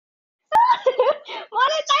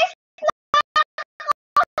Monetize!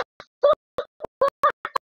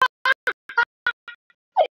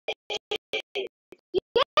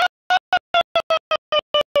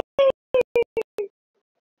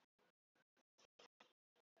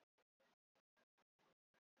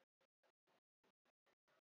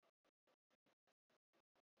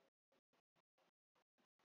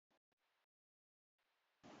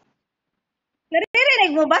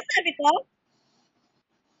 Naririnig mo ba sabi ko?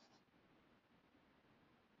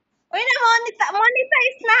 Uy,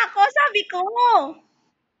 monetize na ako, sabi ko.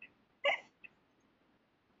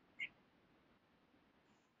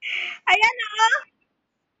 Ayan o,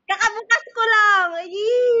 kakabukas ko lang.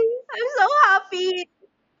 Yee, I'm so happy.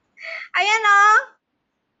 Ayan o.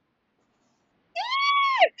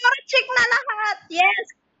 Yee, puro check na lahat. Yes.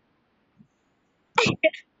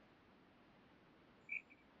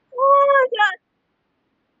 Oh, God.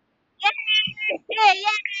 Yay! Yay! Yay!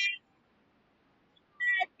 Yay!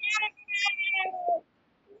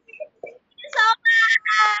 Thank you so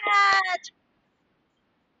much!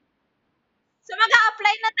 So,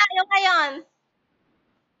 mag-a-apply na tayo ngayon.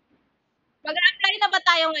 Mag-a-apply na ba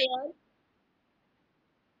tayo ngayon?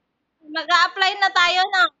 Mag-a-apply na tayo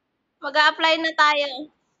na. Mag-a-apply na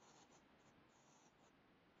tayo.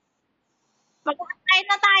 Mag-a-apply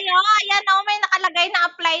na tayo. Ayan oh, may nakalagay na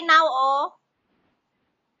apply now oh.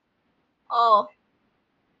 Oh.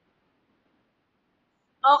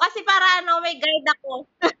 Oh, kasi para ano, may guide ako.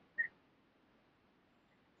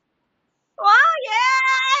 Wow,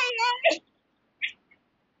 yay! Yay!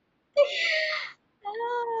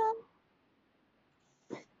 Ah,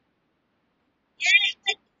 yay!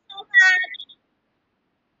 Thank you so much.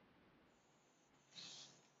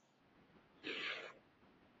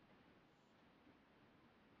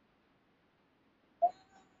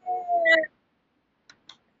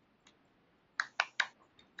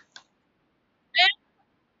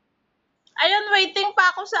 Ayun, ayun, waiting pa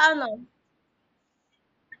ako sa ano.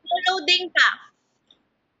 Loading pa.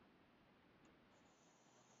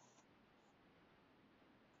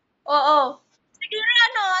 Oo. Siguro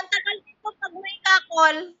ano, ang tagal nito pag may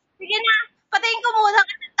kakol. Sige na, patayin ko muna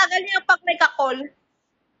kasi ang tagal niya pag may kakol.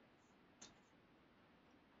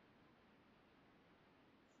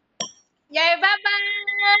 Yay,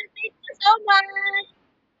 bye-bye! Thank you so much!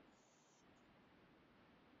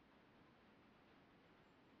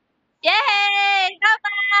 Yay!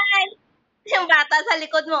 Bye-bye! Yung bata sa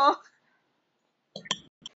likod mo.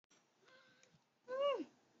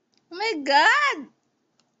 Oh my God!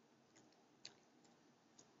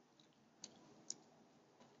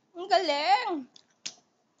 Ang galing!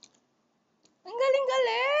 Ang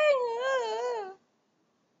galing-galing!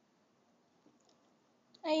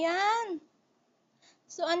 Ayan.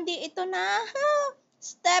 So, ito na.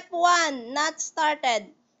 Step 1, not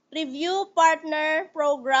started. Review partner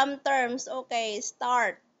program terms. Okay,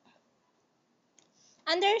 start.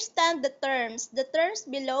 Understand the terms. The terms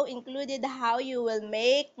below included how you will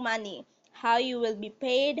make money, how you will be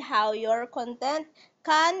paid, how your content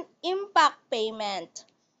can impact payment.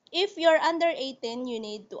 If you're under 18, you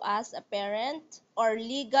need to ask a parent or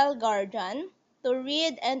legal guardian to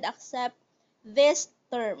read and accept these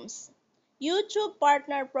terms. YouTube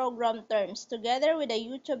partner program terms, together with the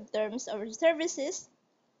YouTube terms of services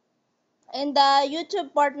and the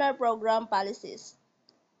YouTube partner program policies,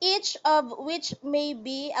 each of which may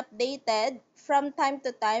be updated from time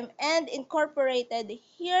to time and incorporated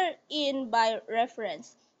herein by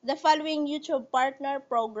reference. The following YouTube Partner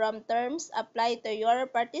Program terms apply to your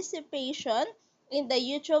participation in the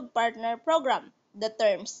YouTube Partner Program. The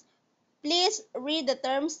terms. Please read the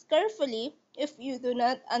terms carefully. If you do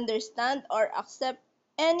not understand or accept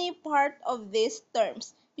any part of these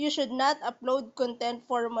terms, you should not upload content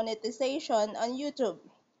for monetization on YouTube.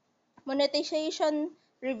 Monetization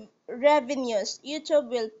revenues. YouTube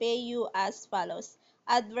will pay you as follows.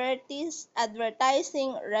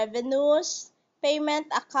 Advertising revenues,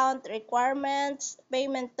 payment account requirements,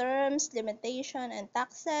 payment terms, limitation and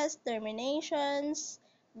taxes, terminations,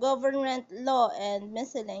 government law, and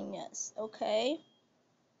miscellaneous. Okay?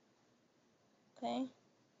 Okay.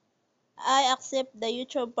 I accept the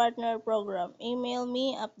YouTube Partner Program. Email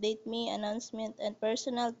me, update me, announcement, and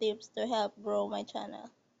personal tips to help grow my channel.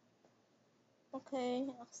 Okay,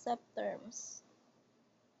 accept terms.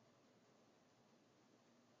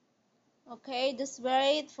 Okay, just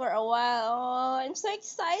wait for a while. Oh, I'm so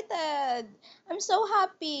excited. I'm so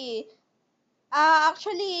happy.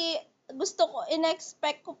 Actually, gusto ko,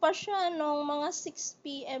 in-expect ko pa siya nung mga 6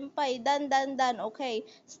 p.m. pa eh. Dan. Okay,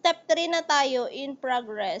 step 3 na tayo in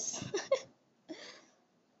progress.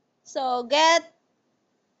 So, get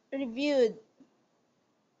reviewed.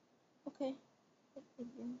 Okay.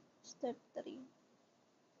 Step 3.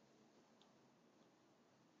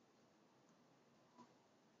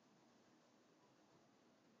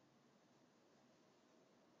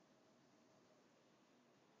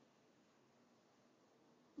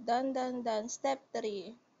 Done. Step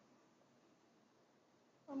 3.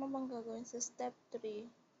 Ano bang gagawin sa step 3?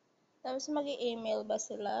 Tapos mag-i-email ba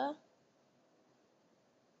sila?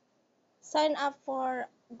 Sign up for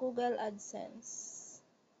Google AdSense.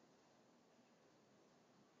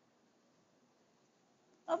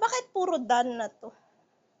 O, bakit puro done na to?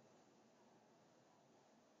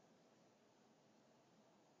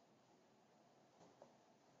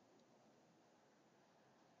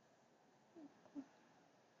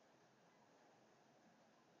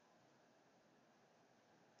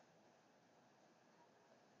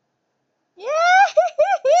 Yay!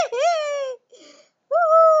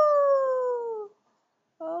 Woohoo!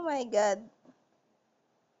 Oh my God.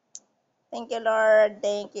 Thank you, Lord.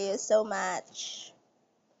 Thank you so much.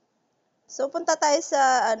 So, punta tayo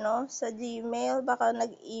sa, sa Gmail. Baka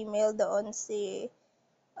nag-email doon si,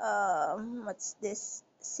 what's this?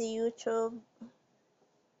 Si YouTube.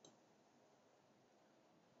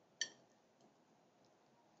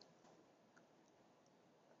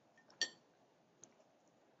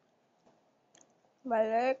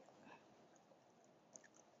 Balik.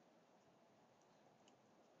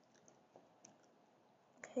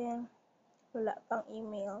 Okay. Wala pang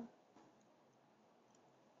email.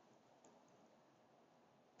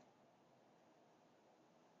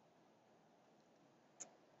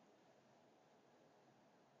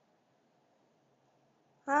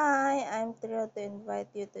 Hi, I'm thrilled to invite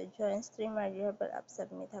you to join Streamer Durable App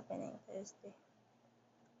Submit happening Thursday.